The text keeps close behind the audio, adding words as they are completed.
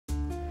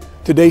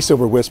Today,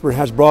 Silver Whisper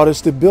has brought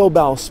us to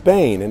Bilbao,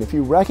 Spain, and if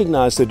you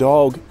recognize the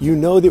dog, you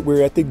know that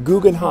we're at the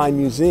Guggenheim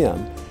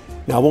Museum.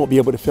 Now, I won't be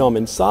able to film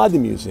inside the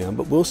museum,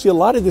 but we'll see a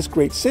lot of this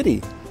great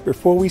city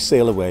before we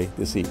sail away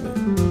this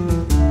evening.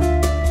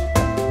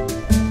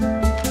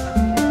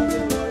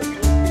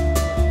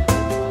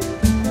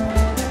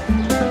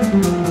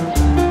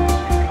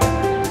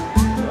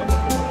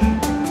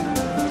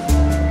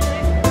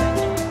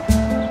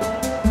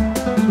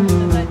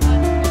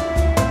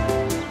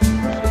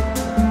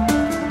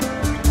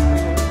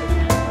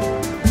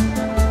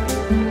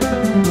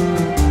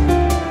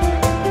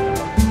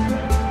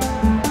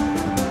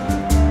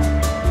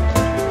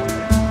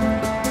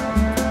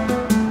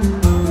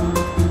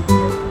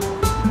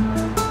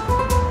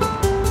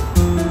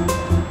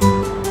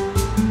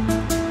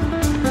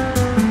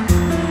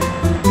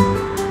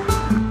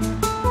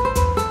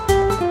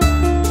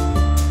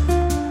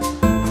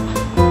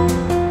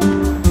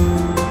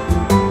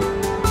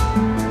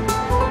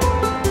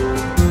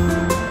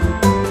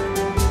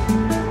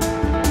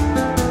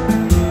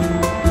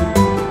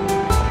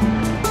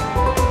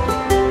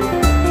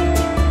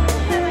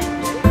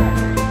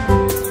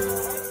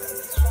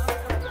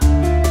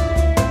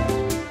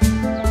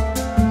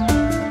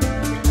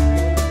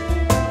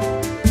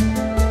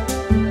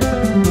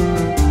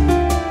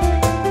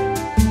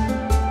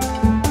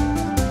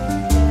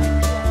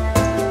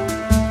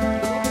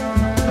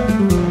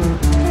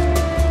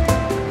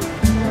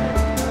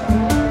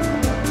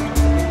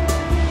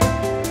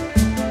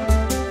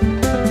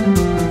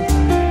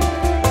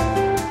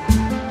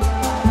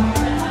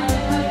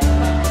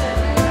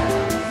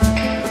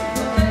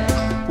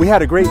 We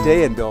had a great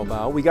day in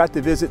Bilbao. We got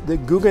to visit the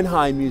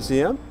Guggenheim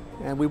Museum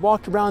and we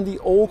walked around the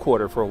old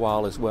quarter for a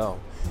while as well.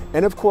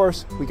 And of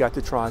course, we got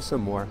to try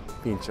some more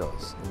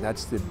pinchos, and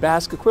that's the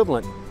Basque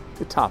equivalent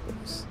to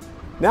tapas.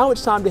 Now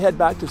it's time to head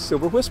back to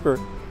Silver Whisper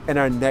and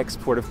our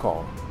next port of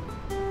call.